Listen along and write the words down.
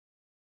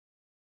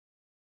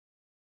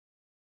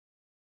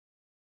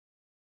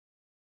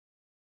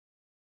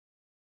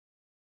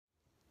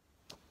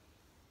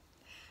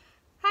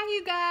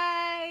you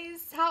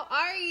guys. How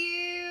are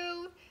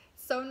you?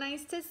 So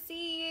nice to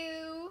see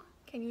you.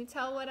 Can you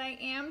tell what I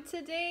am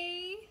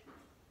today?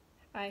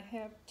 I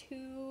have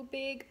two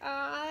big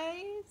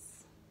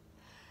eyes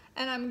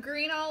and I'm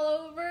green all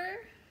over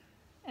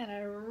and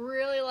I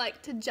really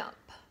like to jump.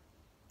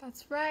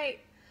 That's right.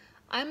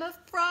 I'm a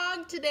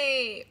frog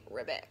today.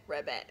 Ribbit,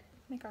 ribbit.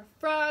 Make our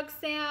frog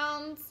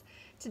sounds.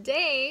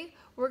 Today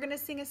we're gonna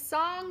sing a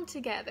song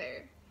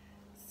together.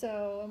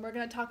 So we're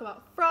going to talk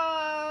about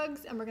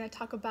frogs, and we're going to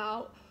talk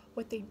about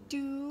what they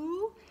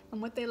do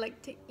and what they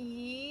like to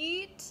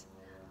eat.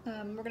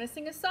 We're going to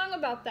sing a song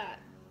about that.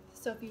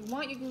 So if you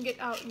want, you can get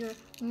out your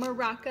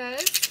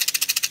maracas.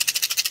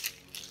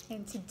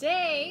 And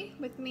today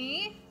with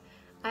me,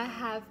 I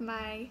have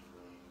my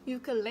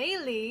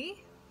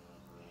ukulele,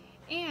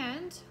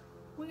 and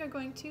we are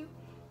going to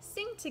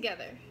sing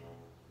together.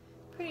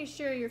 Pretty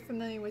sure you're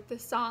familiar with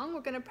this song.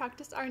 We're going to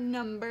practice our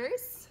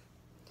numbers.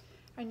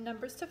 Our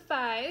numbers to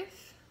 5.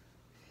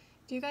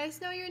 Do you guys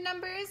know your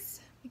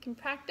numbers? We can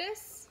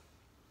practice.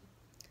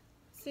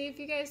 See if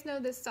you guys know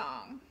this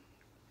song.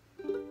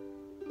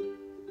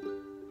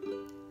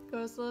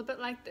 Goes a little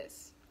bit like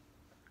this.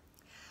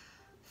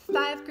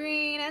 5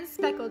 green and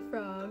speckled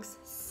frogs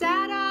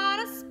sat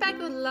on a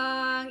speckled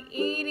log,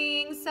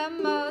 eating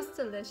some most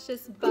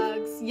delicious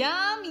bugs.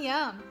 Yum,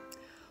 yum.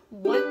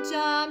 One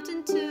jumped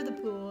into the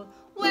pool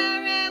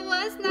where it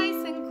was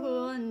nice and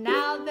cool.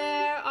 Now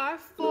there are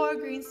 4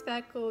 green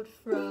speckled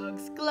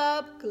frogs.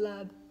 Glub,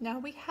 glub. Now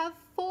we have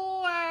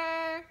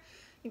 4.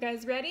 You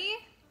guys ready?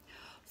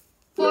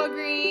 4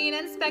 green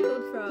and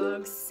speckled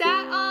frogs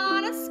sat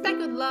on a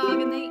speckled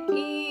log, and they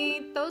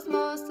eat those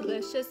most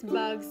delicious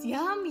bugs.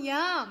 Yum,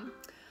 yum.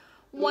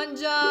 One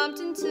jumped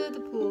into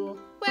the pool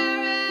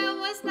where it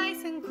was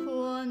nice and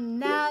cool.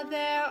 Now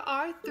there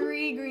are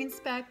 3 green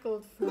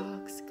speckled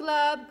frogs.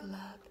 Glub,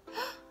 glub.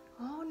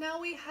 Oh, now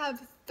we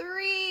have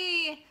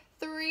 3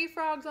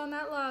 frogs on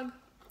that log.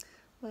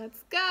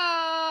 Let's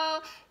go.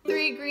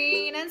 3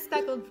 green and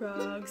speckled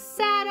frogs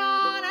sat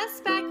on a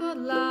speckled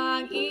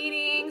log,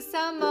 eating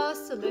some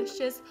most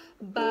delicious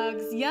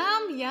bugs.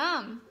 Yum,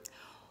 yum.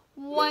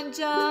 One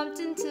jumped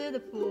into the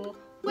pool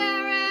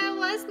where it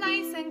was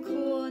nice and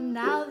cool.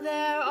 Now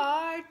there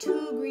are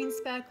 2 green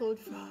speckled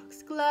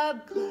frogs.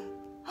 Glub, glub.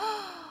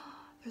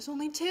 There's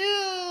only 2.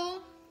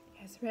 You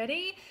guys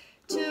ready?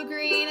 2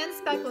 green and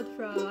speckled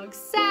frogs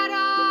sat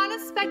on a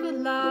speckled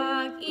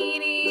log,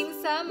 eating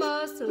some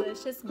most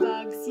delicious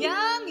bugs.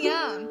 Yum,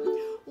 yum.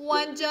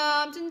 One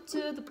jumped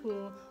into the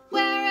pool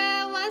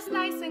where it was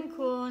nice and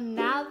cool.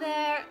 Now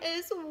there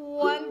is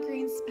 1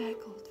 green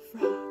speckled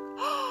frog.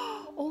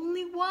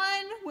 Only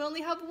 1. We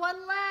only have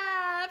 1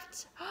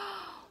 left.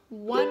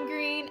 1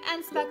 green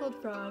and speckled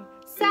frog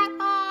sat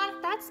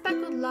on that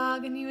speckled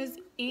log, and he was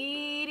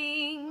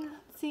eating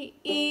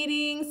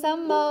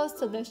some most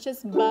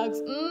delicious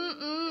bugs.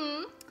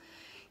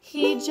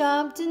 He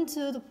jumped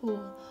into the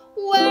pool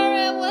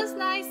where it was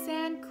nice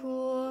and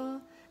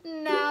cool.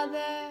 Now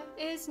there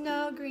is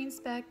no green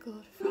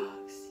speckled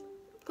frogs.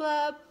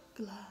 Glub,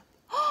 glub.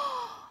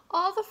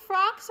 All the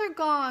frogs are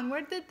gone.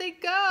 Where did they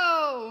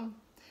go?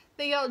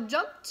 They all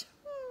jumped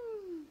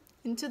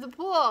into the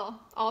pool.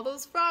 All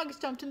those frogs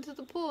jumped into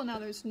the pool. Now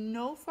there's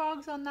no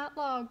frogs on that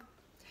log.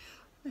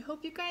 I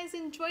hope you guys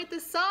enjoyed the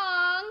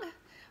song.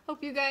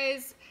 Hope you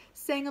guys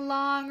sang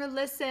along or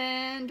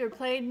listened or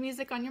played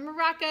music on your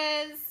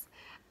maracas.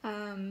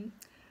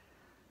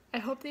 I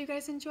hope that you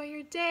guys enjoy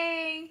your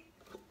day.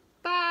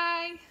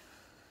 Bye.